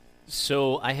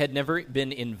So I had never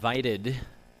been invited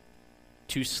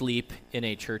to sleep in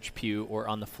a church pew or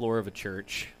on the floor of a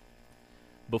church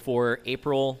before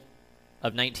April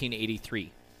of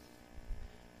 1983.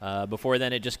 Before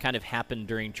then, it just kind of happened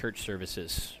during church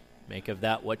services. Make of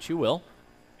that what you will.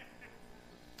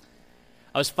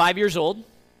 I was 5 years old.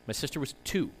 My sister was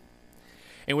 2.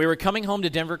 And we were coming home to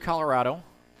Denver, Colorado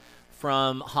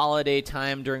from holiday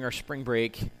time during our spring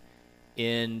break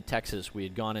in Texas. We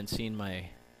had gone and seen my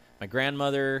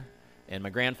grandmother and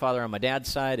my grandfather on my dad's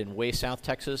side in way south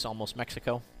Texas, almost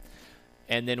Mexico.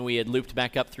 And then we had looped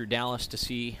back up through Dallas to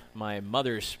see my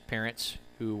mother's parents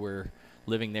who were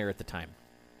living there at the time.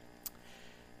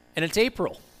 And it's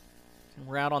April. And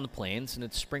we're out on the plains, and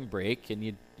it's spring break, and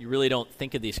you really don't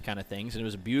think of these kind of things. And it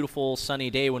was a beautiful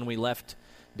sunny day when we left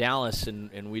Dallas,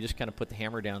 and we just kind of put the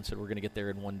hammer down and said we're going to get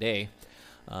there in one day.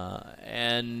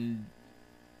 And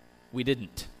we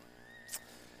didn't.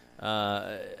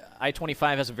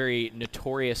 I-25 has a very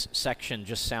notorious section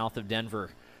just south of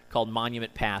Denver called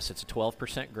Monument Pass. It's a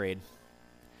 12% grade.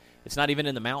 It's not even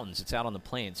in the mountains. It's out on the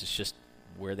plains. It's just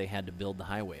where they had to build the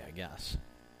highway, I guess.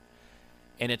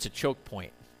 And it's a choke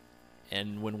point.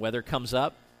 And when weather comes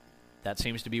up, that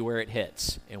seems to be where it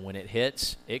hits. And when it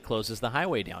hits, it closes the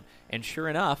highway down. And sure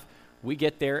enough, we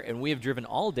get there, and we have driven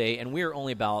all day, and we are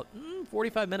only about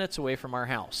 45 minutes away from our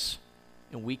house.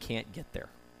 And we can't get there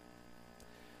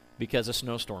because a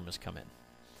snowstorm has come in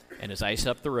and has iced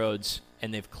up the roads,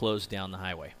 and they've closed down the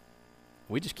highway.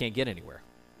 We just can't get anywhere.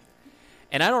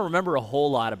 And I don't remember a whole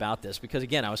lot about this because,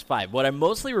 again, I was 5. What I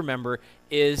mostly remember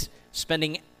is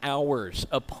spending hours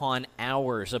upon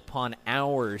hours upon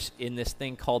hours in this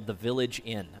thing called the Village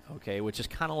Inn, okay, which is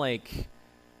kind of like,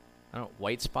 I don't know,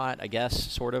 White Spot, I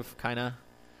guess, sort of, kind of,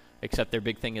 except their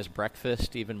big thing is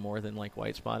breakfast, even more than like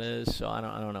White Spot is. So I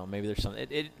don't know. Maybe there's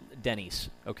something. Denny's,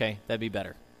 okay, that'd be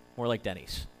better. More like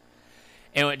Denny's.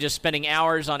 And just spending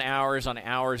hours on hours on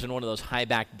hours in one of those high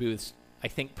back booths, I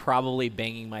think probably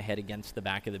banging my head against the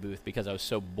back of the booth because I was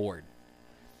so bored.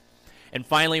 And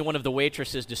finally, one of the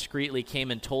waitresses discreetly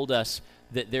came and told us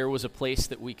that there was a place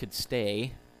that we could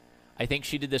stay. I think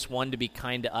she did this, one, to be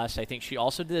kind to us. I think she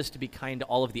also did this to be kind to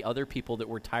all of the other people that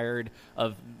were tired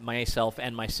of myself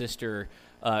and my sister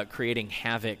creating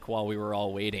havoc while we were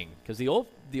all waiting. Because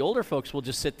the older folks will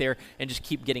just sit there and just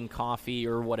keep getting coffee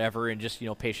or whatever and just,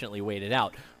 patiently wait it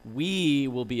out. We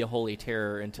will be a holy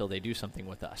terror until they do something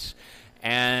with us.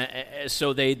 And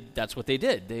so that's what they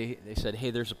did. They said, hey,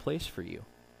 there's a place for you.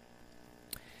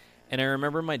 And I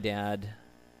remember my dad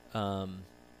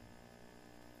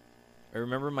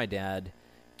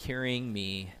carrying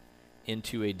me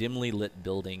into a dimly lit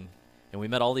building, and we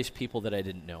met all these people that I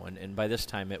didn't know. And by this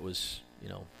time it was,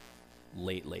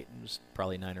 late. It was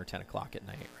probably 9 or 10 o'clock at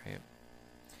night, right?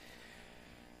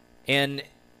 And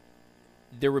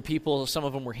there were people, some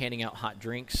of them were handing out hot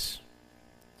drinks.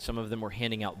 Some of them were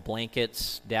handing out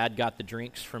blankets. Dad got the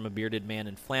drinks from a bearded man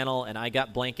in flannel, and I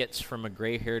got blankets from a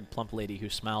gray-haired plump lady who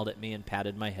smiled at me and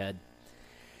patted my head.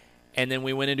 And then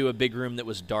we went into a big room that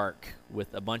was dark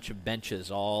with a bunch of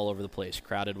benches all over the place,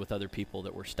 crowded with other people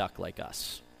that were stuck like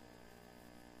us.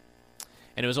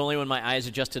 And it was only when my eyes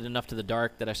adjusted enough to the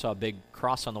dark that I saw a big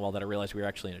cross on the wall that I realized we were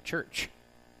actually in a church.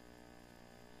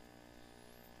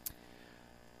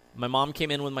 My mom came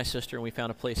in with my sister, and we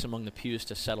found a place among the pews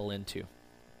to settle into.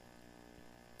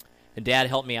 And Dad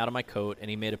helped me out of my coat, and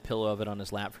he made a pillow of it on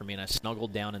his lap for me, and I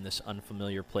snuggled down in this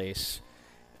unfamiliar place,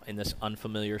 in this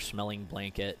unfamiliar smelling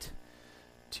blanket,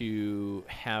 to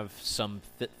have some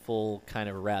fitful kind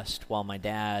of rest while my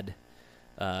dad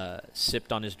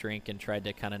sipped on his drink and tried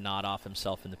to kind of nod off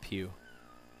himself in the pew.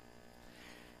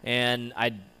 And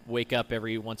I'd wake up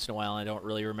every once in a while, and I don't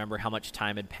really remember how much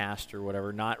time had passed or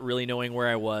whatever, not really knowing where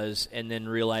I was, and then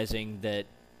realizing that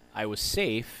I was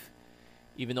safe,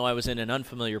 even though I was in an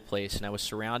unfamiliar place, and I was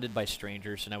surrounded by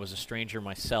strangers, and I was a stranger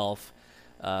myself,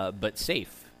 but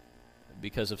safe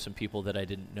because of some people that I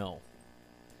didn't know.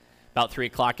 About 3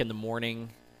 o'clock in the morning,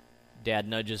 Dad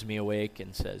nudges me awake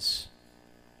and says,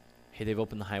 hey, they've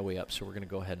opened the highway up, so we're going to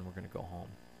go ahead and we're going to go home.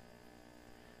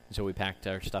 And so we packed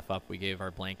our stuff up, we gave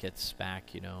our blankets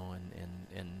back, and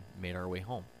made our way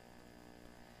home.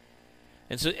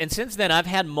 And since then, I've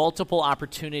had multiple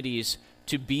opportunities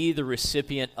to be the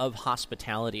recipient of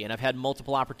hospitality, and I've had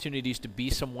multiple opportunities to be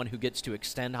someone who gets to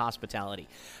extend hospitality.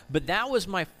 But that was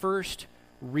my first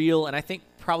real, and I think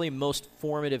probably most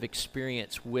formative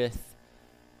experience with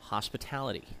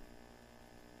hospitality.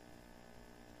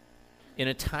 In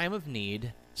a time of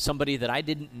need, somebody that I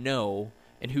didn't know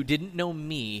and who didn't know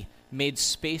me made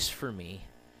space for me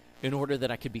in order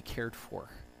that I could be cared for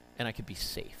and I could be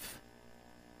safe.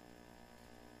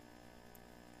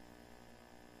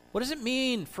 What does it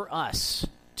mean for us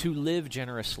to live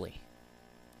generously?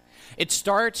 It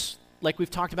starts, like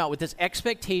we've talked about, with this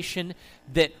expectation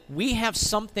that we have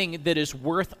something that is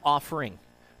worth offering.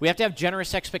 We have to have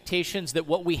generous expectations that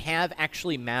what we have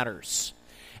actually matters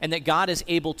and that God is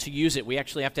able to use it. We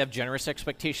actually have to have generous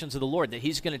expectations of the Lord, that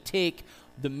he's going to take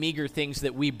the meager things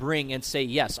that we bring and say,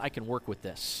 yes, I can work with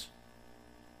this.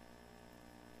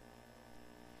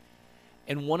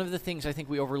 And one of the things I think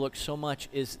we overlook so much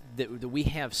is that we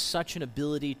have such an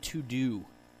ability to do.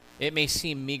 It may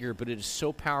seem meager, but it is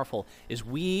so powerful, is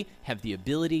we have the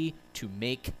ability to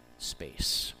make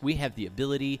space. We have the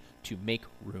ability to make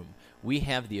room. We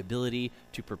have the ability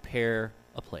to prepare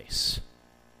a place.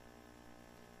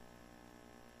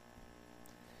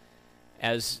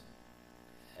 As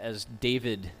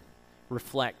David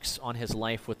reflects on his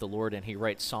life with the Lord, and he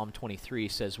writes Psalm 23,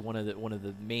 says one of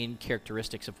the main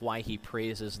characteristics of why he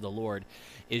praises the Lord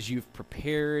is, you've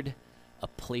prepared a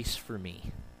place for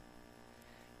me.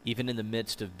 Even in the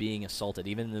midst of being assaulted,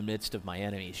 even in the midst of my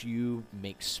enemies, you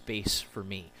make space for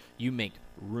me. You make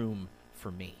room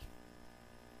for me.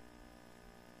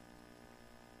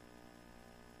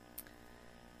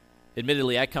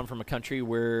 Admittedly, I come from a country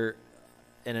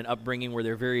in an upbringing where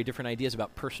there are very different ideas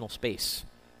about personal space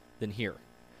than here.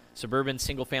 Suburban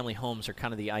single-family homes are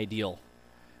kind of the ideal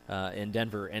in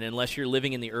Denver, and unless you're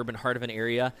living in the urban heart of an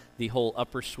area, the whole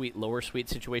upper suite, lower suite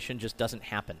situation just doesn't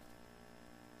happen.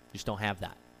 You just don't have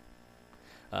that.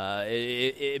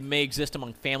 It may exist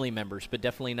among family members, but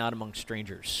definitely not among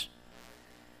strangers.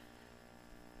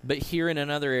 But here and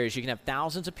in other areas, you can have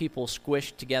thousands of people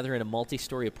squished together in a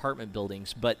multi-story apartment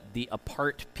buildings, but the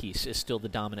apart piece is still the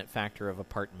dominant factor of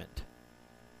apartment.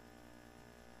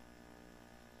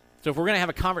 So if we're going to have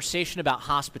a conversation about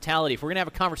hospitality, if we're going to have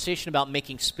a conversation about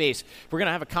making space, if we're going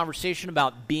to have a conversation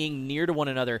about being near to one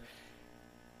another,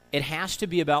 it has to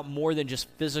be about more than just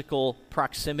physical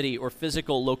proximity or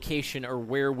physical location or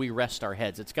where we rest our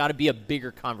heads. It's got to be a bigger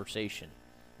conversation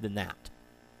than that.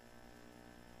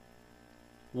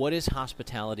 What is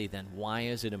hospitality then? Why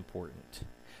is it important?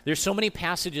 There's so many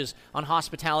passages on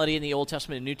hospitality in the Old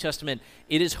Testament and New Testament,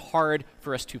 it is hard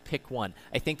for us to pick one.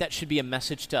 I think that should be a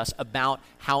message to us about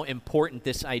how important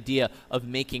this idea of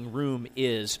making room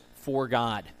is for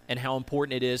God, and how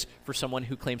important it is for someone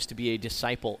who claims to be a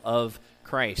disciple of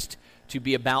Christ to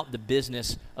be about the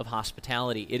business of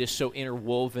hospitality. It is so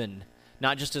interwoven,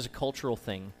 not just as a cultural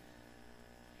thing,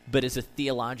 but as a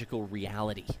theological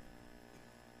reality.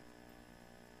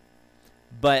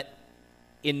 But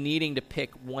in needing to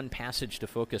pick one passage to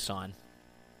focus on,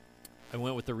 I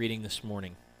went with the reading this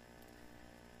morning.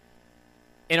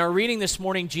 In our reading this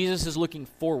morning, Jesus is looking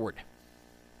forward.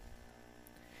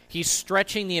 He's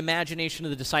stretching the imagination of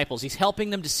the disciples. He's helping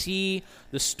them to see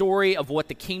the story of what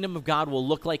the kingdom of God will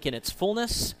look like in its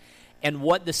fullness and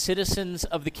what the citizens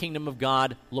of the kingdom of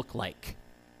God look like.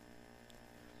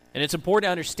 And it's important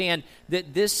to understand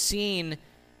that this scene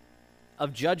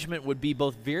of judgment would be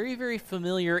both very, very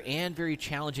familiar and very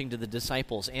challenging to the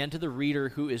disciples and to the reader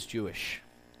who is Jewish,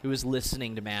 who is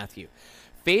listening to Matthew.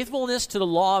 Faithfulness to the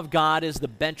law of God is the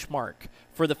benchmark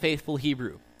for the faithful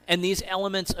Hebrew. And these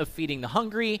elements of feeding the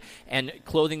hungry and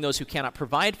clothing those who cannot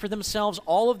provide for themselves,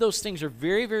 all of those things are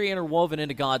very, very interwoven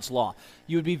into God's law.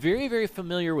 You would be very, very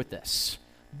familiar with this.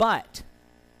 But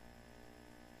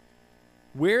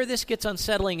where this gets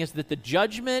unsettling is that the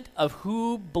judgment of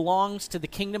who belongs to the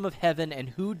kingdom of heaven and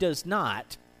who does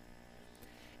not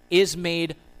is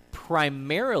made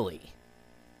primarily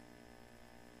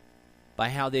by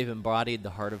how they've embodied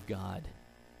the heart of God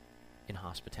in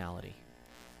hospitality.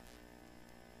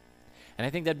 And I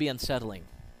think that'd be unsettling.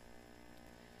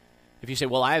 If you say,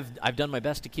 well, I've done my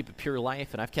best to keep a pure life,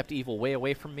 and I've kept evil way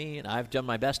away from me, and I've done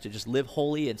my best to just live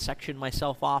holy and section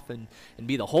myself off and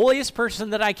be the holiest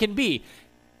person that I can be.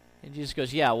 And Jesus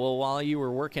goes, yeah, well, while you were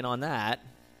working on that,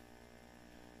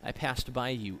 I passed by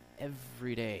you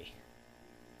every day.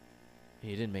 And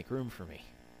you didn't make room for me.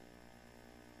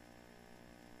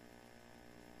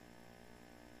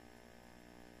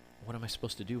 What am I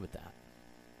supposed to do with that?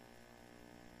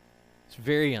 It's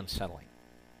very unsettling.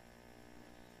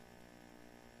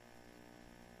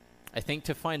 I think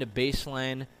to find a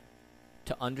baseline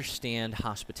to understand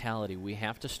hospitality, we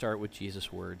have to start with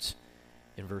Jesus' words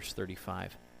in verse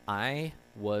 35. I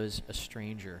was a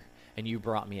stranger, and you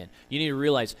brought me in. You need to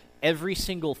realize every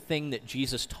single thing that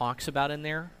Jesus talks about in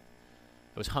there,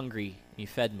 I was hungry, and you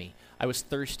fed me. I was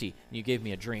thirsty, and you gave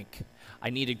me a drink. I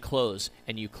needed clothes,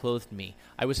 and you clothed me.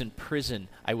 I was in prison.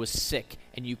 I was sick,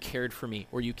 and you cared for me,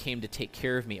 or you came to take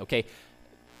care of me. Okay?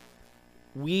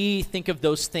 We think of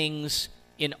those things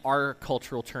in our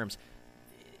cultural terms.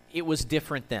 It was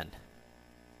different then.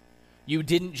 You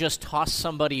didn't just toss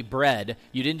somebody bread.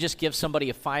 You didn't just give somebody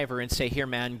a $5 and say, here,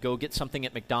 man, go get something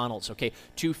at McDonald's, okay?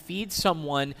 To feed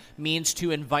someone means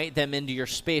to invite them into your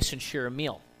space and share a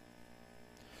meal.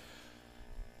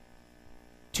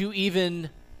 To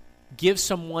even give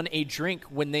someone a drink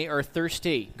when they are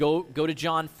thirsty. Go to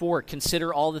John 4.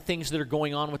 Consider all the things that are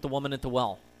going on with the woman at the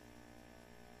well.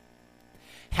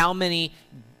 How many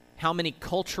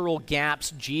cultural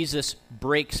gaps Jesus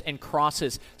breaks and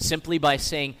crosses simply by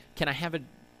saying, can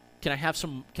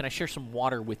I share some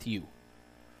water with you?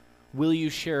 Will you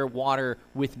share water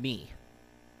with me?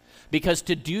 Because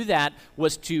to do that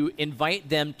was to invite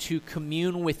them to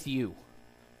commune with you,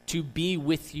 to be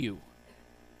with you,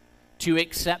 to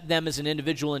accept them as an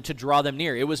individual and to draw them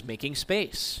near. It was making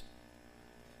space.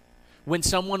 When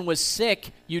someone was sick,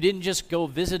 you didn't just go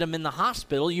visit them in the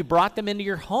hospital. You brought them into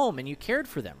your home and you cared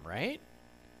for them, right?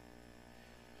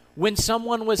 When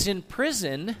someone was in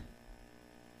prison,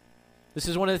 this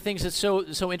is one of the things that's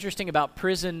so interesting about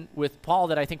prison with Paul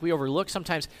that I think we overlook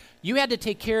sometimes. You had to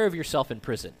take care of yourself in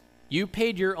prison. You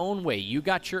paid your own way. You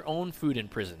got your own food in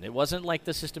prison. It wasn't like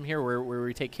the system here where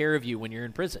we take care of you when you're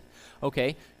in prison.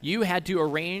 Okay? You had to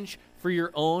arrange for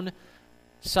your own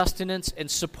sustenance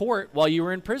and support while you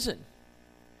were in prison.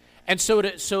 And so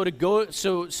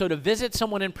to visit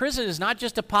someone in prison is not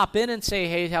just to pop in and say,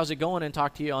 hey, how's it going, and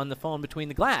talk to you on the phone between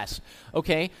the glass.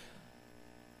 Okay?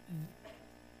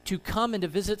 To come and to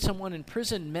visit someone in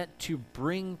prison meant to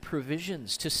bring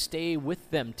provisions, to stay with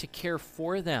them, to care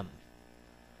for them,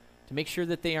 to make sure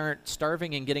that they aren't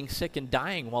starving and getting sick and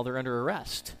dying while they're under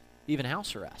arrest, even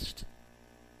house arrest.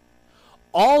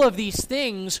 All of these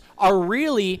things are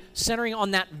really centering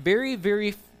on that very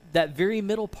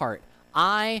middle part.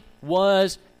 I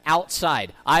was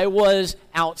outside. I was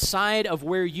outside of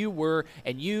where you were,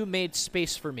 and you made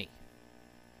space for me.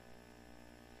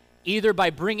 Either by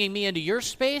bringing me into your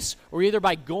space, or either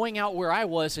by going out where I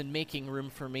was and making room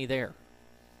for me there.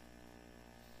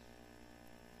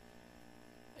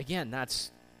 Again,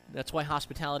 that's why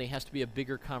hospitality has to be a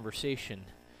bigger conversation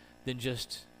than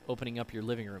just opening up your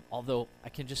living room. Although I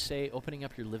can just say opening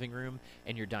up your living room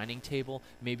and your dining table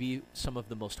may be some of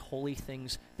the most holy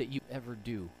things that you ever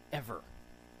do, ever.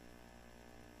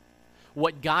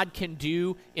 What God can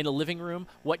do in a living room,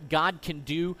 what God can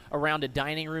do around a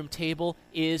dining room table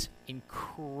is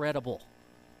incredible.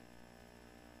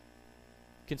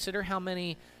 Consider how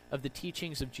many of the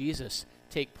teachings of Jesus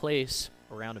take place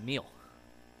around a meal.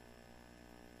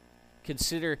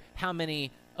 Consider how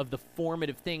many of the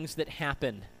formative things that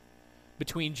happen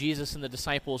between Jesus and the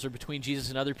disciples, or between Jesus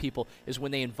and other people, is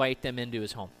when they invite them into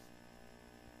his home.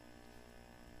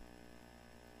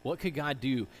 What could God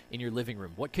do in your living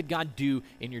room? What could God do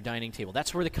in your dining table?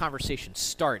 That's where the conversation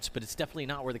starts, but it's definitely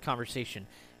not where the conversation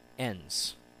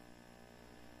ends.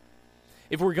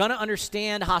 If we're going to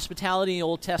understand hospitality in the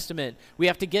Old Testament, we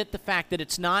have to get the fact that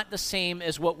it's not the same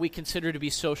as what we consider to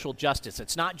be social justice.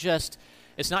 It's not just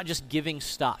giving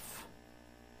stuff.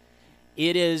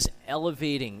 It is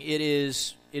elevating. It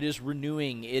is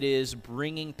renewing. It is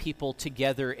bringing people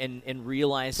together and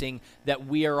realizing that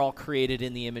we are all created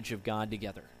in the image of God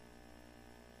together.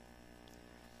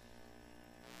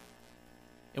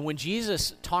 And when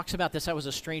Jesus talks about this, I was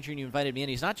a stranger and you invited me in,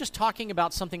 he's not just talking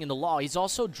about something in the law. He's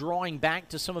also drawing back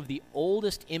to some of the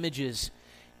oldest images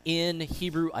in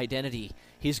Hebrew identity.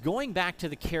 He's going back to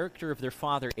the character of their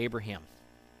father, Abraham.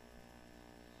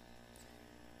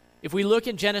 If we look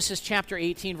in Genesis chapter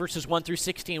 18, verses 1 through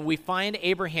 16, we find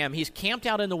Abraham. He's camped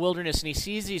out in the wilderness, and he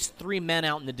sees these three men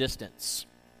out in the distance.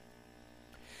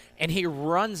 And he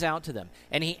runs out to them,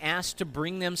 and he asks to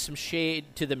bring them some shade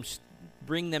to them,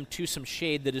 bring them to some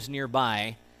shade that is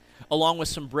nearby, along with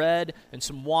some bread and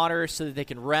some water so that they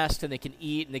can rest and they can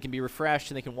eat and they can be refreshed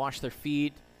and they can wash their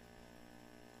feet.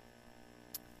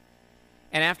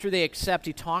 And after they accept,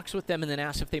 he talks with them and then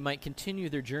asks if they might continue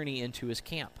their journey into his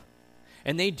camp.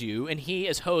 And they do, and he,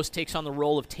 as host, takes on the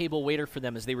role of table waiter for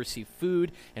them as they receive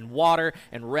food and water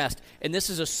and rest. And this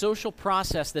is a social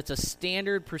process that's a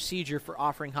standard procedure for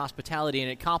offering hospitality, and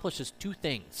it accomplishes two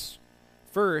things.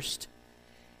 First,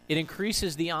 it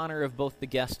increases the honor of both the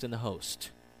guest and the host.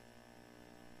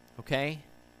 Okay?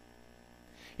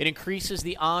 It increases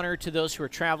the honor to those who are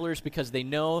travelers because they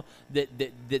know that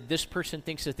this person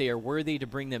thinks that they are worthy to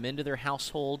bring them into their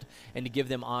household and to give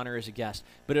them honor as a guest.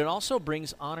 But it also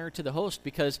brings honor to the host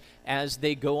because as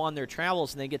they go on their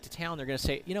travels and they get to town, they're going to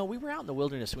say, we were out in the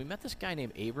wilderness and we met this guy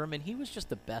named Abram and he was just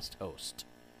the best host.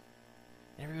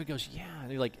 And everybody goes, yeah. And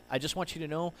they're like, I just want you to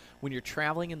know when you're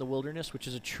traveling in the wilderness, which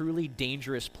is a truly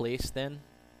dangerous place then,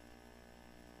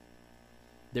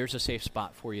 there's a safe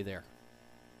spot for you there.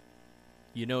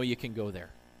 You know you can go there.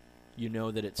 You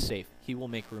know that it's safe. He will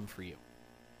make room for you.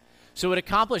 So it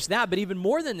accomplished that, but even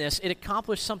more than this, it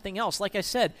accomplished something else. Like I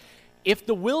said, if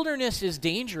the wilderness is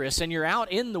dangerous and you're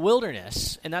out in the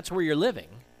wilderness and that's where you're living,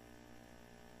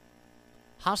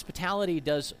 hospitality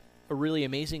does a really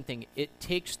amazing thing. It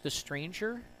takes the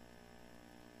stranger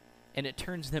and it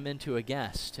turns them into a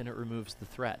guest, and it removes the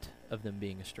threat of them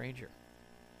being a stranger.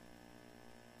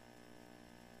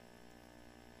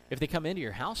 If they come into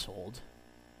your household,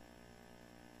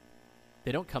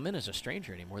 they don't come in as a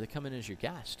stranger anymore. They come in as your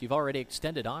guest. You've already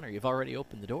extended honor. You've already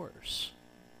opened the doors.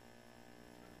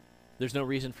 There's no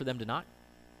reason for them to not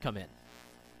come in.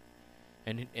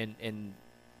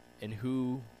 And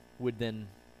who would then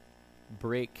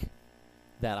break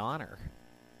that honor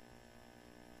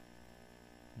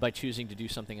by choosing to do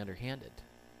something underhanded?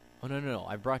 Oh, no.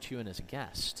 I brought you in as a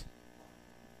guest,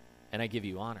 and I give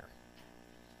you honor.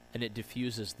 And it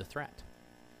diffuses the threat.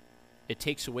 It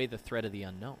takes away the threat of the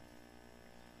unknown.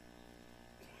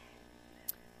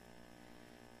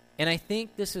 And I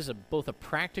think this is both a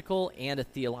practical and a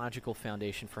theological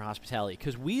foundation for hospitality,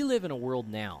 because we live in a world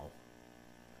now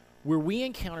where we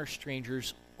encounter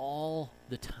strangers all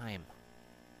the time.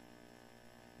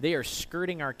 They are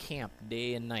skirting our camp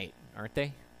day and night, aren't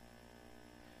they?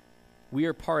 We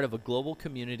are part of a global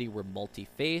community where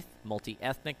multi-faith,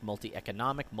 multi-ethnic,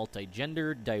 multi-economic,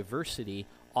 multi-gender diversity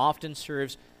often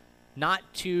serves not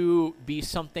to be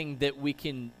something that we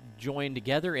can join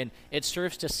together in. It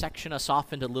serves to section us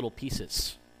off into little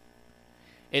pieces.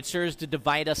 It serves to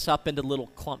divide us up into little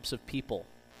clumps of people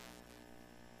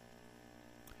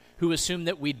who assume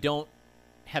that we don't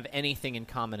have anything in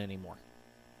common anymore.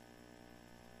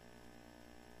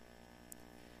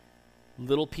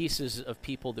 Little pieces of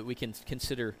people that we can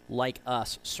consider like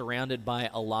us, surrounded by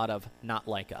a lot of not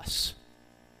like us.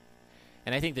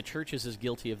 And I think the church is as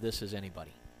guilty of this as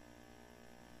anybody.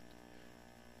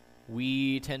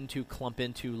 We tend to clump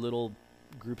into little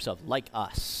groups of like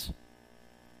us.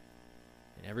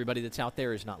 And everybody that's out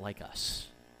there is not like us.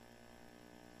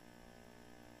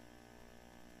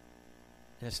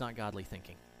 And it's not godly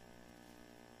thinking.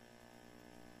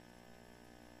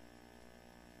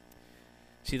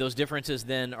 See, those differences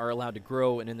then are allowed to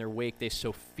grow, and in their wake they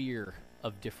sow fear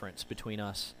of difference between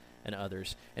us and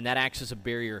others. And that acts as a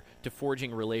barrier to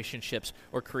forging relationships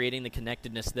or creating the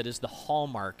connectedness that is the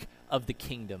hallmark of the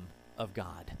kingdom of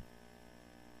God.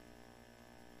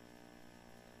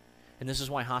 And this is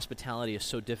why hospitality is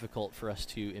so difficult for us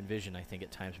to envision, I think,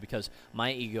 at times, because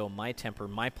my ego, my temper,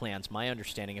 my plans, my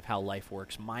understanding of how life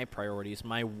works, my priorities,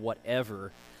 my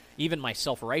whatever, even my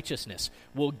self-righteousness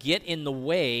will get in the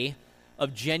way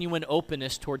of genuine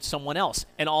openness towards someone else.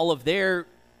 And all of their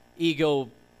ego,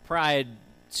 pride,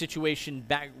 situation,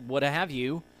 back, what have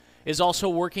you, is also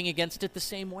working against it the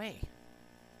same way.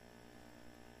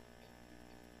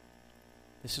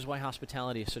 This is why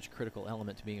hospitality is such a critical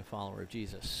element to being a follower of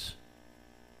Jesus.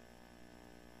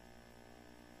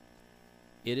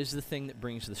 It is the thing that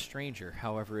brings the stranger,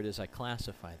 however it is I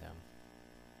classify them,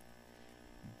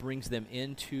 brings them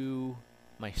into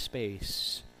my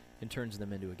space and turns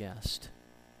them into a guest.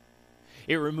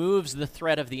 It removes the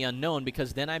threat of the unknown,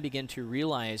 because then I begin to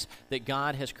realize that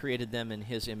God has created them in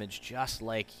His image just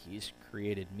like He's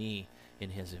created me in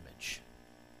His image.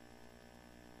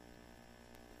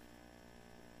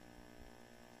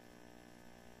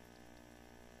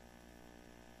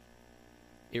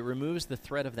 It removes the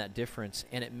threat of that difference,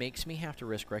 and it makes me have to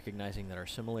risk recognizing that our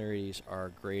similarities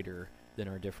are greater than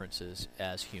our differences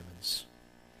as humans.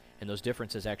 And those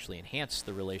differences actually enhance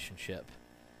the relationship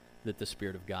that the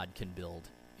Spirit of God can build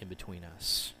in between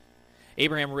us.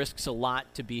 Abraham risks a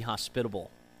lot to be hospitable.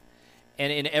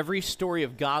 And in every story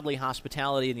of godly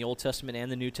hospitality in the Old Testament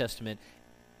and the New Testament,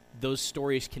 those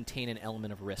stories contain an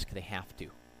element of risk. They have to.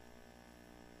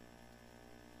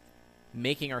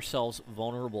 Making ourselves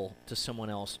vulnerable to someone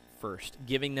else first,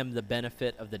 giving them the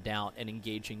benefit of the doubt and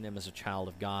engaging them as a child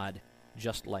of God,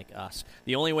 just like us.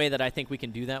 The only way that I think we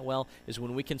can do that well is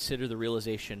when we consider the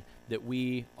realization that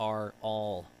we are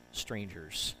all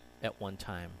strangers at one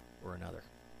time or another.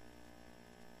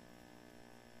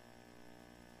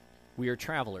 We are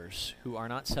travelers who are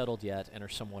not settled yet and are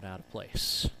somewhat out of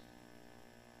place.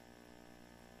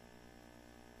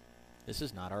 This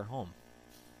is not our home,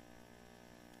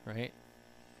 right?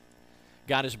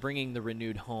 God is bringing the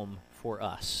renewed home for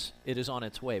us. It is on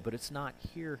its way, but it's not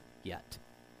here yet.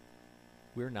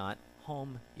 We're not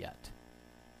home yet.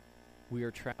 We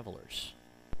are travelers.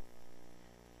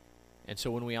 And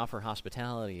so when we offer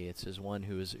hospitality, it's as one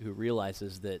who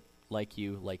realizes that, like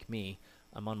you, like me,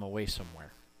 I'm on my way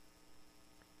somewhere.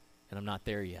 And I'm not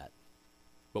there yet.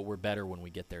 But we're better when we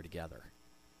get there together.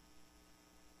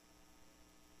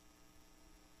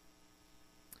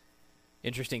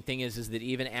 Interesting thing is that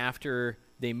even after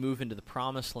they move into the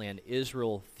promised land,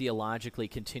 Israel theologically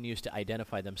continues to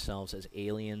identify themselves as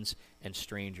aliens and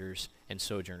strangers and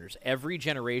sojourners. Every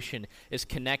generation is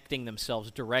connecting themselves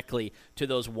directly to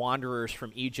those wanderers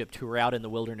from Egypt who are out in the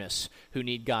wilderness who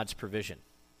need God's provision.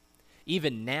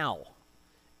 Even now,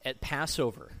 at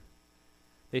Passover,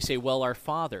 they say, well, our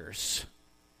fathers,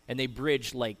 and they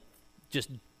bridge like just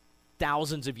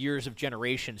thousands of years of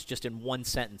generations just in one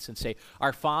sentence and say,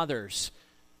 our fathers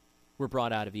were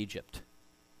brought out of Egypt.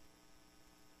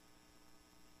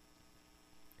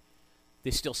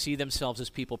 They still see themselves as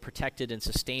people protected and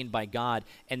sustained by God,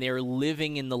 and they are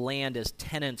living in the land as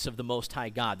tenants of the Most High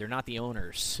God. They're not the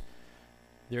owners.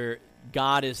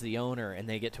 God is the owner, and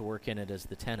they get to work in it as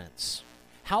the tenants.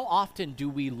 How often do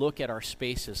we look at our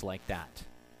spaces like that?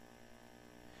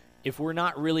 If we're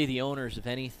not really the owners of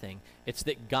anything, it's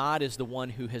that God is the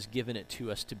one who has given it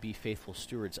to us to be faithful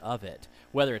stewards of it,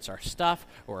 whether it's our stuff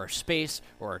or our space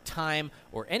or our time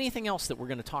or anything else that we're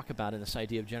going to talk about in this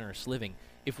idea of generous living.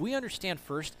 If we understand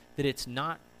first that it's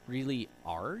not really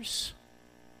ours,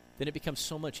 then it becomes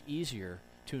so much easier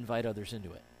to invite others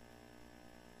into it.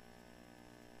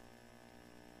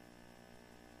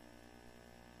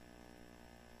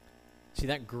 See,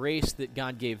 that grace that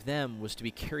God gave them was to be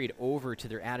carried over to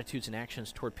their attitudes and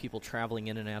actions toward people traveling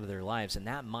in and out of their lives. And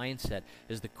that mindset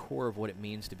is the core of what it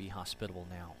means to be hospitable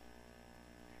now.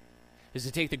 Is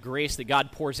to take the grace that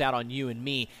God pours out on you and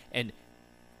me and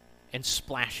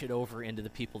splash it over into the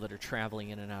people that are traveling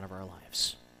in and out of our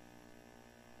lives.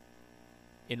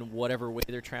 In whatever way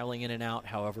they're traveling in and out,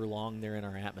 however long they're in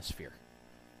our atmosphere.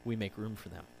 We make room for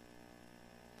them.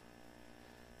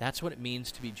 That's what it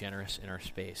means to be generous in our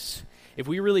space. If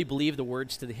we really believe the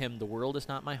words to the hymn, "The world is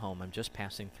not my home, I'm just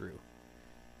passing through,"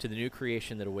 to the new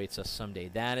creation that awaits us someday,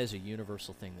 that is a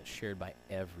universal thing that's shared by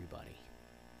everybody.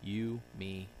 You,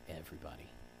 me, everybody.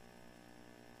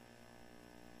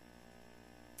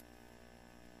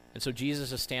 And so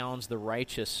Jesus astounds the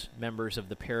righteous members of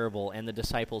the parable and the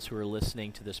disciples who are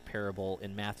listening to this parable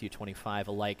in Matthew 25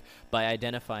 alike by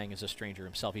identifying as a stranger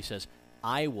himself. He says,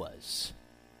 I was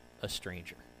a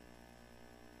stranger.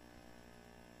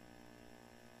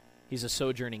 He's a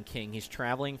sojourning king. He's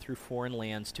traveling through foreign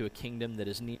lands to a kingdom that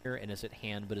is near and is at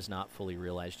hand but is not fully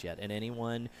realized yet. And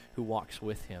anyone who walks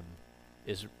with him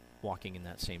is walking in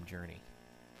that same journey.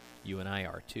 You and I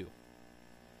are too.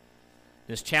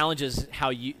 This challenges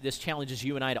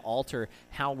you and I to alter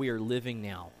how we are living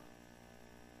now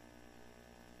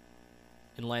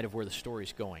in light of where the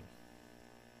story's going.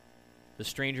 The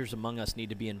strangers among us need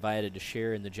to be invited to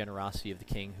share in the generosity of the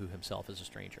king who himself is a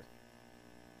stranger.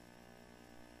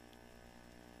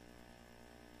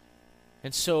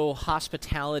 And so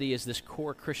hospitality is this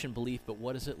core Christian belief, but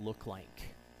what does it look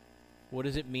like? What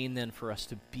does it mean then for us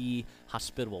to be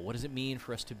hospitable? What does it mean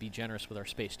for us to be generous with our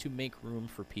space, to make room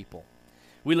for people?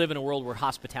 We live in a world where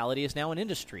hospitality is now an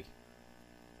industry.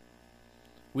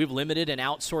 We've limited and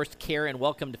outsourced care and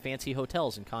welcome to fancy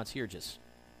hotels and concierges.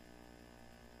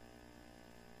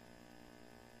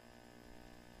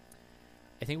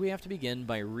 I think we have to begin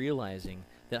by realizing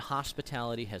that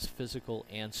hospitality has physical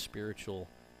and spiritual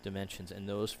dimensions, and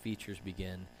those features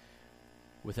begin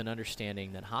with an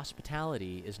understanding that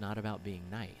hospitality is not about being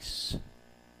nice.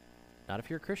 Not if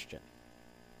you're a Christian.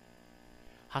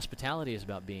 Hospitality is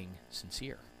about being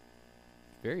sincere.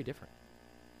 Very different.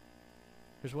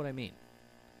 Here's what I mean.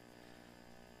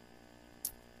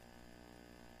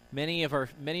 Many of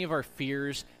our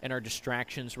fears and our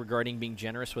distractions regarding being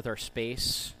generous with our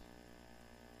space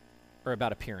are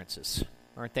about appearances,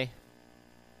 aren't they?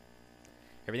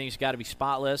 Everything's got to be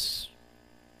spotless.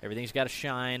 Everything's got to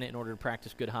shine in order to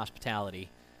practice good hospitality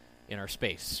in our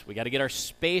space. We got to get our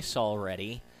space all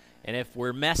ready, and if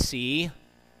we're messy,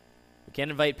 we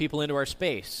can't invite people into our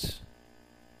space.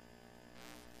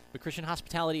 But Christian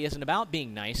hospitality isn't about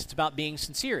being nice. It's about being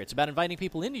sincere. It's about inviting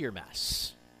people into your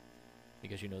mess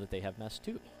because you know that they have mess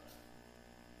too.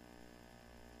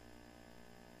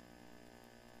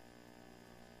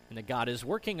 And that God is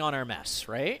working on our mess,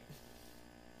 right?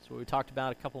 That's what we talked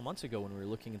about a couple months ago when we were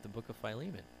looking at the book of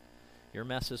Philemon. Your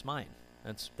mess is mine.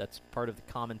 That's part of the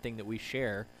common thing that we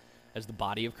share as the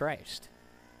body of Christ.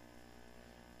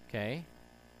 Okay?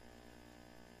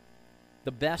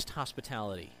 The best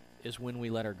hospitality is when we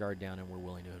let our guard down and we're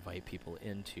willing to invite people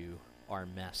into our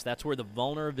mess. That's where the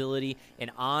vulnerability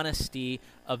and honesty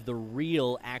of the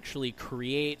real actually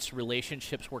creates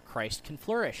relationships where Christ can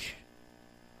flourish.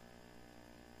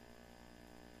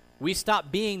 We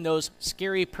stop being those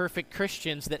scary, perfect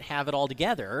Christians that have it all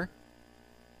together,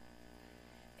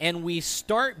 and we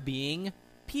start being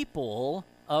people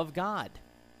of God.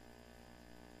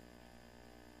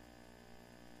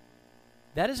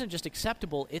 that isn't just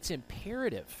acceptable, it's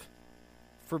imperative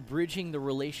for bridging the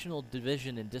relational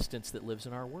division and distance that lives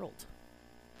in our world.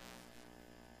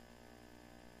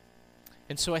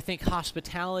 And so I think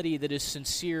hospitality that is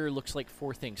sincere looks like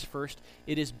four things. First,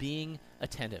 it is being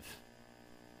attentive.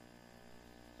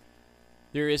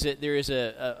 There is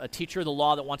a teacher of the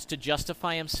law that wants to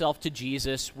justify himself to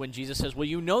Jesus when Jesus says, well,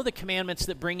 you know the commandments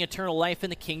that bring eternal life in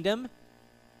the kingdom,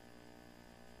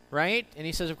 right? And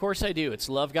he says, of course I do. It's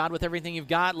love God with everything you've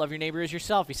got, love your neighbor as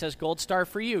yourself. He says, gold star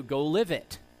for you, go live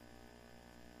it.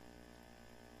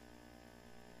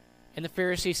 And the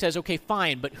Pharisee says, okay,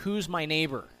 fine, but who's my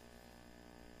neighbor?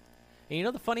 And you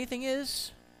know the funny thing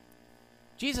is,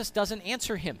 Jesus doesn't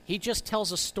answer him. He just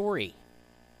tells a story.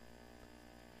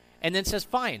 And then says,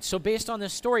 fine, so based on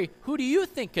this story, who do you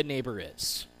think a neighbor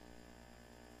is?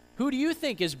 Who do you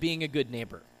think is being a good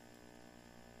neighbor?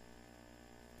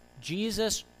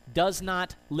 Jesus does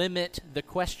not limit the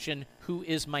question, who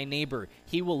is my neighbor?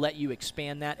 He will let you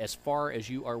expand that as far as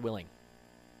you are willing.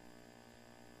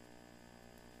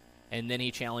 And then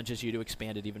he challenges you to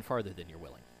expand it even farther than you're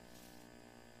willing.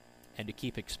 And to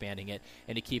keep expanding it,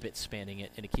 and to keep expanding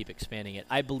it, and to keep expanding it.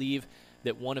 I believe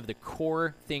that one of the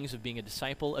core things of being a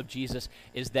disciple of Jesus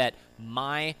is that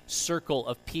my circle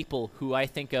of people who I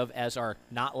think of as are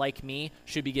not like me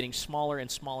should be getting smaller and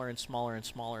smaller and smaller and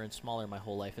smaller and smaller my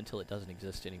whole life until it doesn't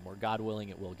exist anymore. God willing,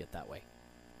 it will get that way.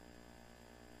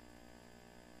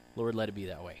 Lord, let it be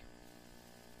that way.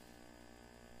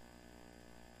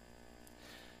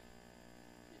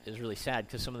 It's really sad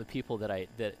because some of the people that I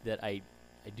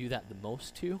do that the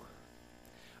most to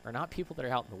are not people that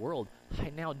are out in the world.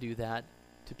 I now do that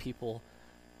to people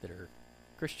that are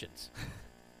Christians.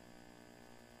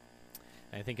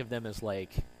 And I think of them as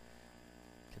like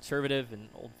conservative and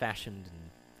old-fashioned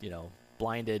and,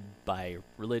 blinded by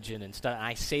religion and stuff. And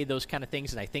I say those kind of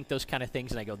things and I think those kind of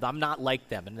things and I go, I'm not like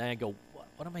them. And then I go,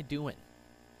 what am I doing?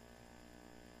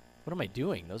 What am I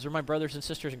doing? Those are my brothers and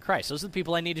sisters in Christ. Those are the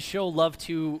people I need to show love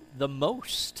to the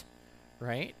most,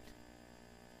 right?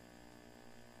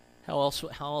 How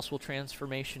else will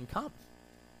transformation come?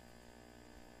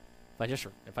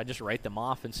 If I just write them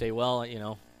off and say, well,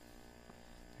 they're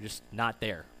just not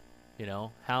there,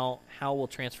 how will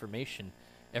transformation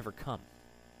ever come?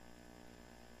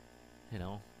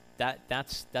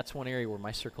 That's one area where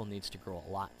my circle needs to grow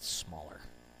a lot smaller.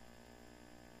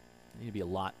 I need to be a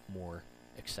lot more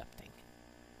accepting.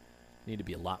 I need to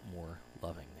be a lot more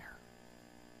loving there.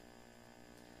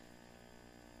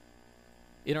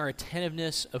 In our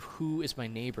attentiveness of who is my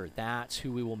neighbor, that's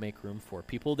who we will make room for.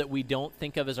 People that we don't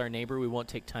think of as our neighbor, we won't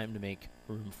take time to make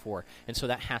room for. And so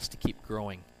that has to keep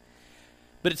growing.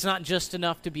 But it's not just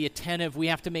enough to be attentive. We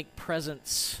have to make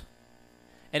presence.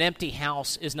 An empty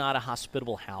house is not a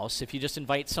hospitable house. If you just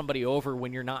invite somebody over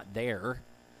when you're not there,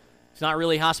 it's not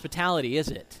really hospitality, is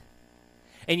it?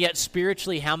 And yet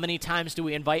spiritually, how many times do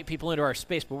we invite people into our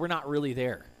space, but we're not really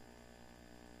there?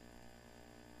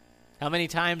 How many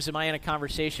times am I in a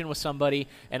conversation with somebody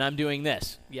and I'm doing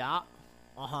this? Yeah.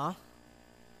 Uh-huh.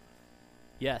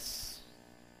 Yes.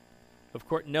 Of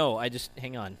course. No,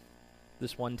 hang on.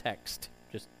 This one text.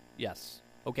 Just, yes.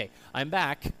 Okay, I'm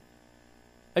back.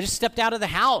 I just stepped out of the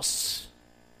house.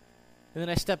 And then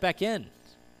I stepped back in.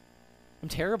 I'm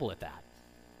terrible at that.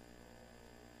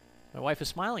 My wife is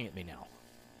smiling at me now.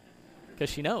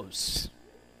 Because she knows.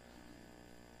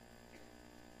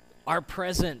 Our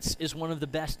presence is one of the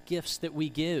best gifts that we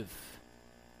give.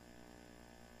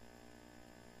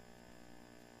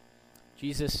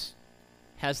 Jesus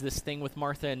has this thing with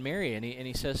Martha and Mary, and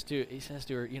he says to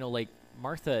her,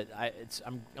 Martha,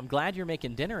 I'm glad you're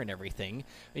making dinner and everything,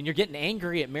 and you're getting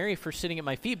angry at Mary for sitting at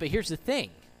my feet. But here's the thing: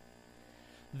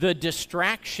 the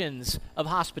distractions of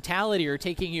hospitality are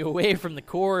taking you away from the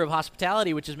core of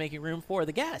hospitality, which is making room for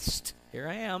the guest. Here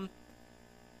I am.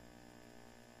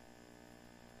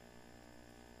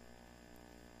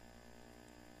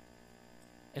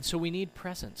 And so we need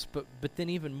presence, but then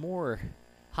even more,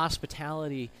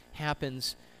 hospitality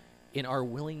happens in our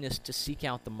willingness to seek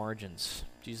out the margins.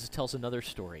 Jesus tells another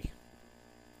story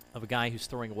of a guy who's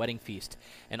throwing a wedding feast,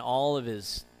 and all of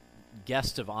his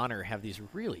guests of honor have these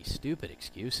really stupid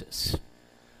excuses.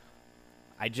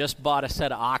 I just bought a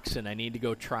set of oxen, I need to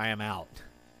go try them out.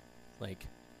 Like,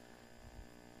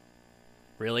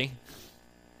 really?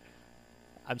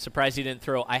 I'm surprised he didn't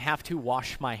throw, I have to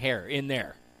wash my hair in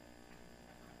there.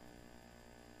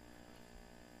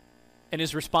 And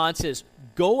his response is,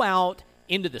 go out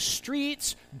into the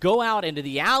streets, go out into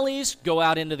the alleys, go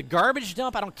out into the garbage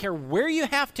dump. I don't care where you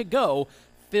have to go.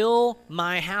 fill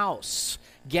my house.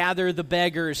 Gather the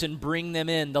beggars and bring them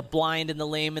in, the blind and the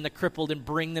lame and the crippled, and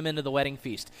bring them into the wedding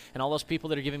feast. And all those people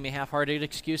that are giving me half-hearted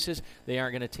excuses, they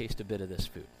aren't going to taste a bit of this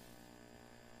food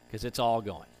because it's all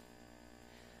going.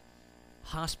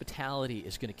 Hospitality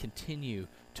is going to continue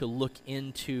to look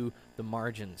into the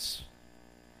margins.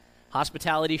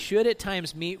 Hospitality should at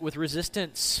times meet with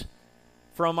resistance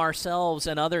from ourselves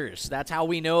and others. That's how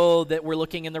we know that we're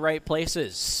looking in the right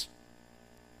places.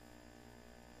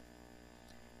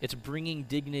 It's bringing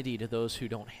dignity to those who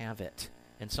don't have it.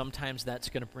 And sometimes that's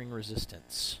going to bring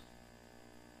resistance.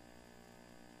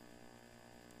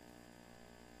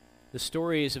 The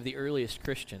stories of the earliest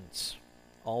Christians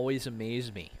always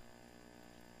amaze me.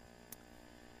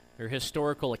 They're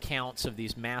historical accounts of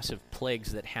these massive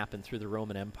plagues that happened through the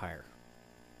Roman Empire.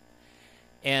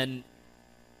 And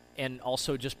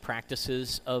also just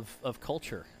practices of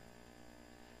culture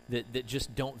that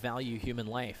just don't value human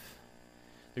life.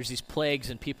 There's these plagues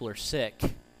and people are sick,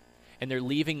 and they're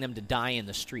leaving them to die in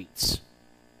the streets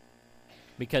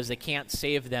because they can't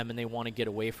save them and they want to get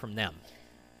away from them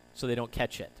so they don't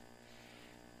catch it.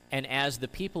 And as the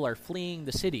people are fleeing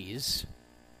the cities,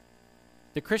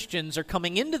 the Christians are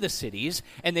coming into the cities,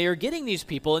 and they are getting these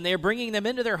people, and they are bringing them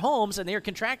into their homes, and they are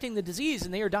contracting the disease,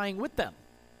 and they are dying with them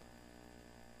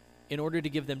in order to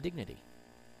give them dignity.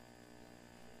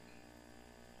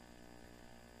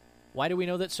 Why do we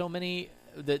know that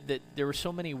that there were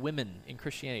so many women in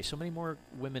Christianity, so many more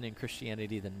women in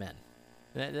Christianity than men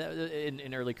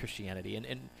in early Christianity?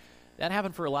 And that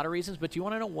happened for a lot of reasons, but do you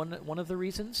want to know one of the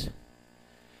reasons?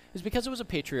 Is because it was a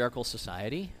patriarchal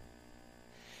society.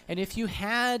 And if you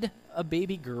had a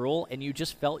baby girl and you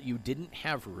just felt you didn't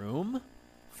have room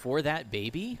for that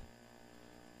baby,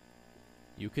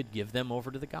 you could give them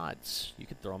over to the gods. You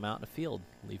could throw them out in a field,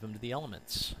 leave them to the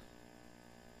elements.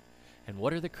 And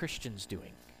what are the Christians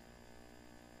doing?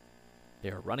 They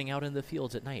are running out in the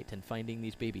fields at night and finding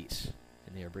these babies,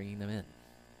 and they are bringing them in,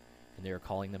 and they are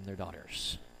calling them their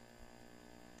daughters.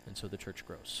 And so the church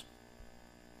grows.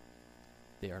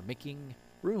 They are making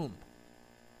room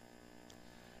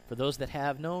for those that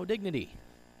have no dignity.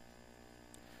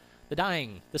 The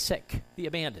dying, the sick, the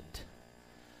abandoned.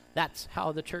 That's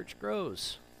how the church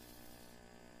grows.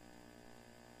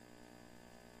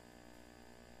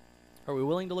 Are we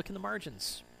willing to look in the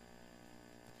margins?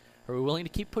 Are we willing to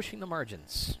keep pushing the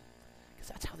margins? Because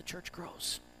that's how the church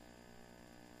grows.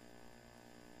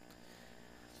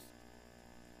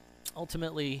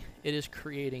 Ultimately, it is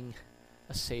creating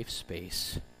a safe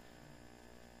space.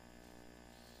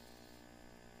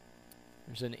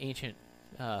 There's a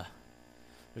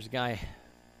guy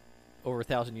over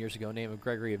 1,000 years ago named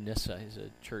Gregory of Nyssa. He's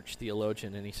a church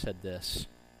theologian, and he said this.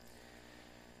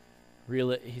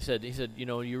 He said,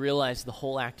 you realize the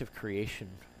whole act of creation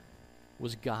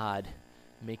was God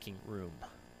making room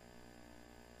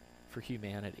for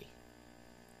humanity.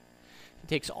 He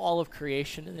takes all of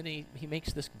creation, and then he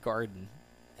makes this garden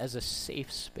as a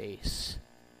safe space.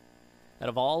 Out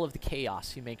of all of the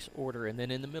chaos, he makes order, and then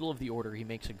in the middle of the order, he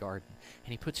makes a garden.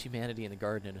 And he puts humanity in the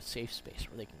garden in a safe space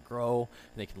where they can grow,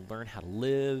 and they can learn how to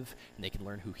live, and they can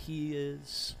learn who he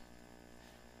is.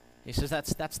 He says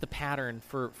that's the pattern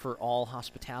for all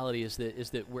hospitality, is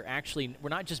that we're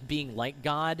not just being like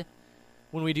God.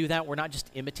 When we do that, we're not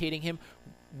just imitating him.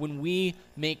 When we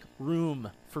make room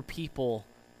for people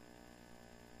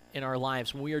in our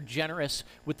lives, when we are generous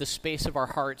with the space of our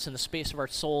hearts and the space of our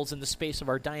souls and the space of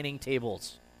our dining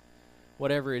tables,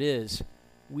 whatever it is,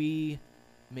 we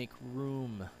make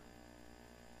room,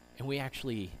 and we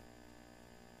actually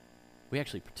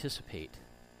participate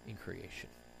in creation.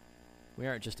 We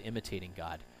aren't just imitating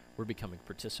God, we're becoming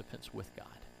participants with God.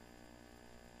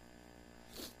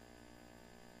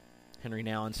 Henry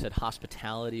Nouwen said,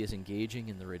 hospitality is engaging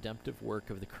in the redemptive work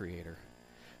of the Creator.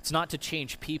 It's not to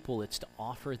change people, it's to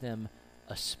offer them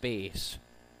a space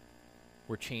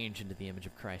where change into the image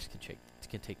of Christ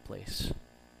can take place.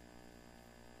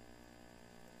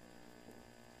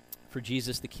 For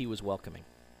Jesus, the key was welcoming.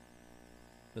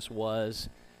 This was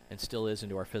and still is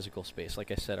into our physical space.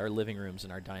 Like I said, our living rooms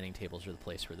and our dining tables are the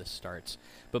place where this starts.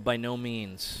 But by no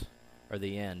means are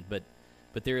the end. But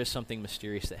there is something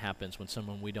mysterious that happens when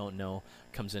someone we don't know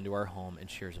comes into our home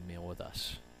and shares a meal with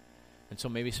us. And so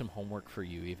maybe some homework for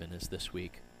you even is this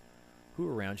week. Who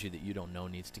around you that you don't know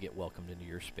needs to get welcomed into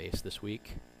your space this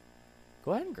week?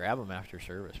 Go ahead and grab them after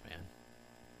service, man.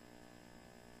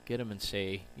 Get them and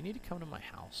say, you need to come to my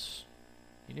house.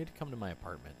 You need to come to my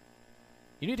apartment.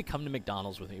 You need to come to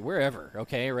McDonald's with me, wherever,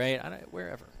 okay, right?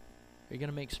 Wherever. You're going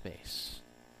to make space.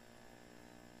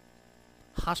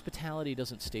 Hospitality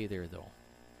doesn't stay there, though.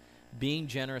 Being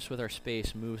generous with our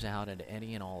space moves out into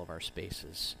any and all of our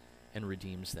spaces and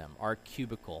redeems them. Our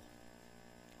cubicle,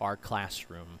 our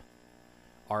classroom,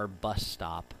 our bus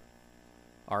stop,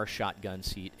 our shotgun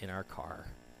seat in our car,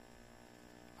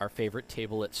 our favorite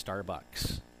table at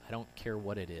Starbucks. I don't care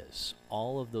what it is.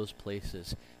 All of those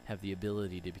places have the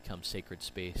ability to become sacred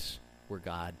space where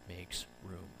God makes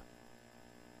room.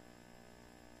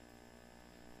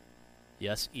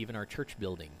 Yes, even our church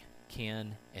building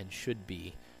can and should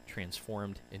be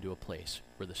transformed into a place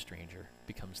where the stranger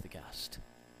becomes the guest.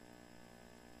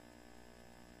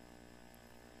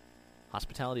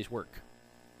 Hospitality is work.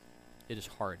 It is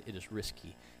hard. It is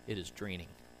risky. It is draining.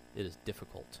 It is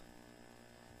difficult.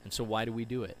 And so why do we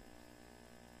do it?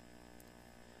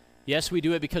 Yes, we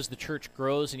do it because the church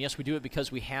grows, and yes, we do it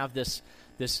because we have this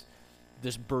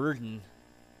burden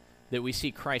that we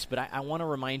see Christ. But I want to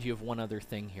remind you of one other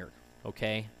thing here,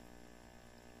 okay?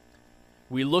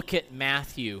 We look at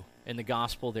Matthew in the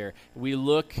gospel there. We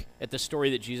look at the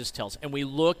story that Jesus tells, and we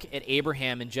look at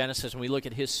Abraham in Genesis, and we look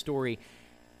at his story,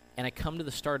 and I come to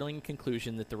the startling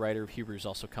conclusion that the writer of Hebrews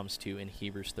also comes to in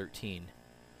Hebrews 13.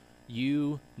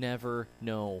 You never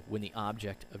know when the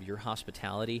object of your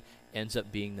hospitality ends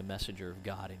up being the messenger of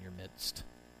God in your midst.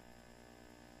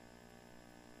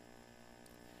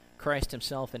 Christ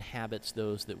himself inhabits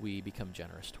those that we become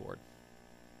generous toward.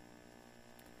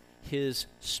 His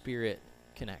Spirit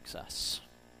connects us,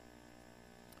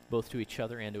 both to each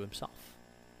other and to himself.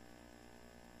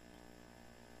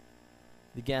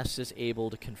 The guest is able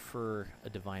to confer a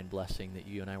divine blessing that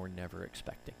you and I were never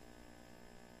expecting.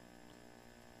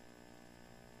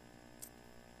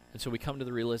 And so we come to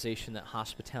the realization that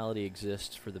hospitality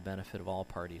exists for the benefit of all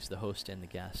parties, the host and the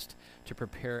guest, to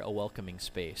prepare a welcoming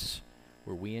space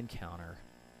where we encounter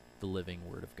the living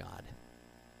Word of God.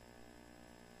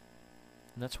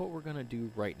 And that's what we're going to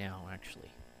do right now,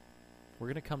 actually. We're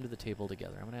going to come to the table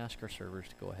together. I'm going to ask our servers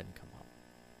to go ahead and come up.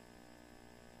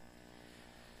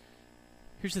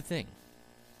 Here's the thing.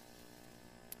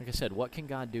 Like I said, what can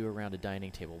God do around a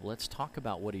dining table? Well, let's talk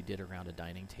about what he did around a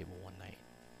dining table one night.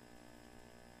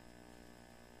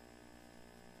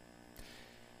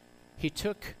 He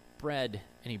took bread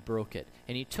and he broke it,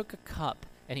 and he took a cup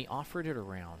and he offered it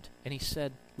around, and he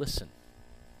said, listen,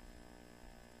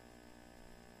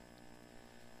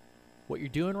 what you're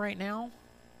doing right now,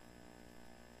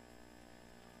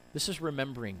 this is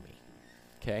remembering me,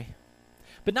 okay?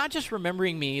 But not just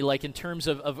remembering me like in terms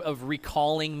of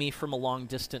recalling me from a long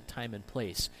distant time and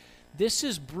place. This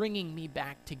is bringing me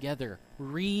back together,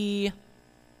 remembering,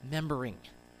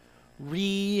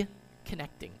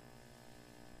 reconnecting.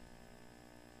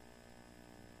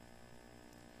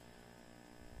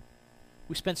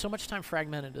 We spend so much time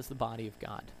fragmented as the body of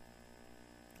God.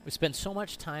 We spend so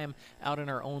much time out in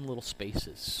our own little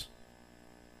spaces.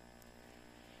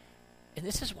 And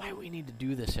this is why we need to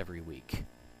do this every week.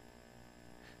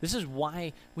 This is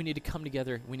why we need to come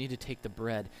together. We need to take the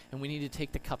bread and we need to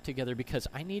take the cup together, because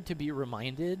I need to be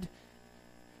reminded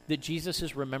that Jesus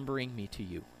is remembering me to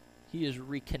you. He is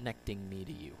reconnecting me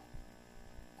to you.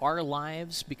 Our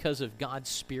lives, because of God's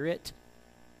Spirit,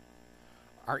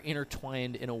 are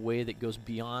intertwined in a way that goes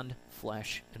beyond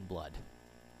flesh and blood.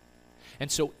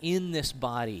 And so in this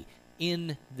body,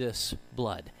 in this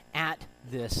blood, at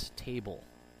this table,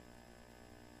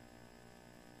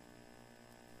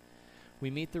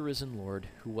 we meet the risen Lord,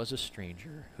 who was a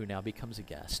stranger, who now becomes a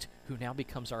guest, who now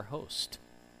becomes our host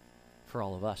for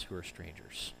all of us who are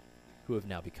strangers, who have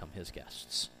now become his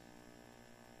guests.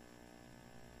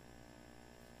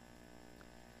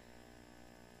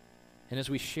 And as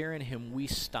we share in him, we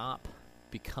stop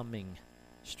becoming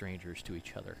strangers to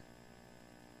each other.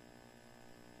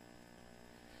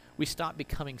 We stop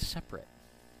becoming separate.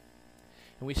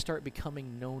 And we start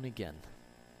becoming known again.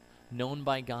 Known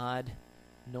by God,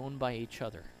 known by each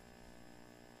other.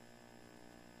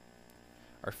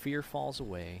 Our fear falls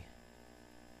away,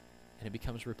 and it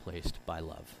becomes replaced by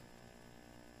love.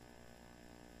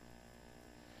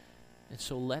 And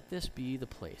so let this be the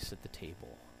place at the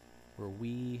table where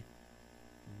we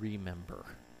remember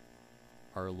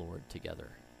our Lord together,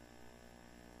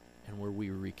 and where we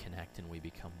reconnect and we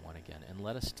become one again. And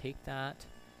let us take that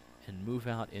and move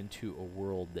out into a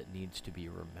world that needs to be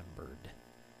remembered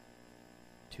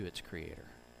to its Creator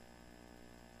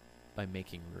by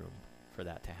making room for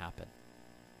that to happen,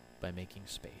 by making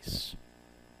space.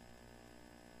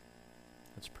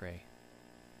 Let's pray.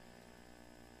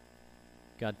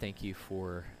 God, thank you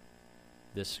for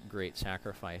this great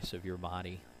sacrifice of your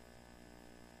body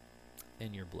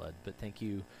and your blood, but thank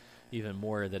you even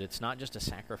more that it's not just a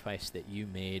sacrifice that you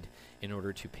made in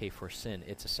order to pay for sin.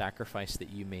 It's a sacrifice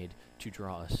that you made to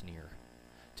draw us near,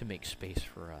 to make space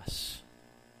for us.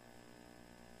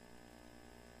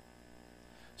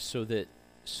 So that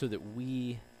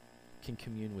we can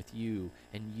commune with you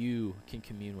and you can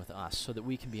commune with us, so that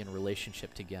we can be in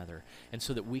relationship together, and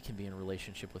so that we can be in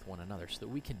relationship with one another, so that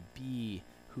we can be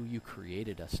who you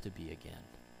created us to be again.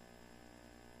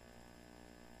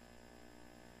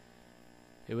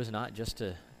 It was not just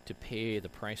to pay the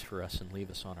price for us and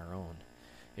leave us on our own.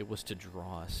 It was to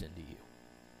draw us into you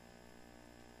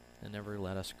and never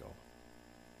let us go.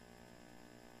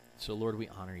 So Lord, we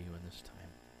honor you in this time.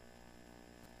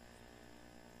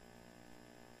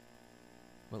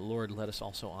 But Lord, let us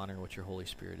also honor what your Holy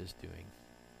Spirit is doing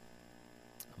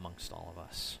amongst all of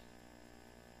us,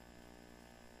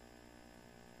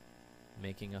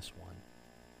 making us one,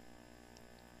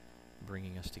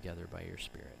 bringing us together by your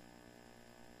Spirit.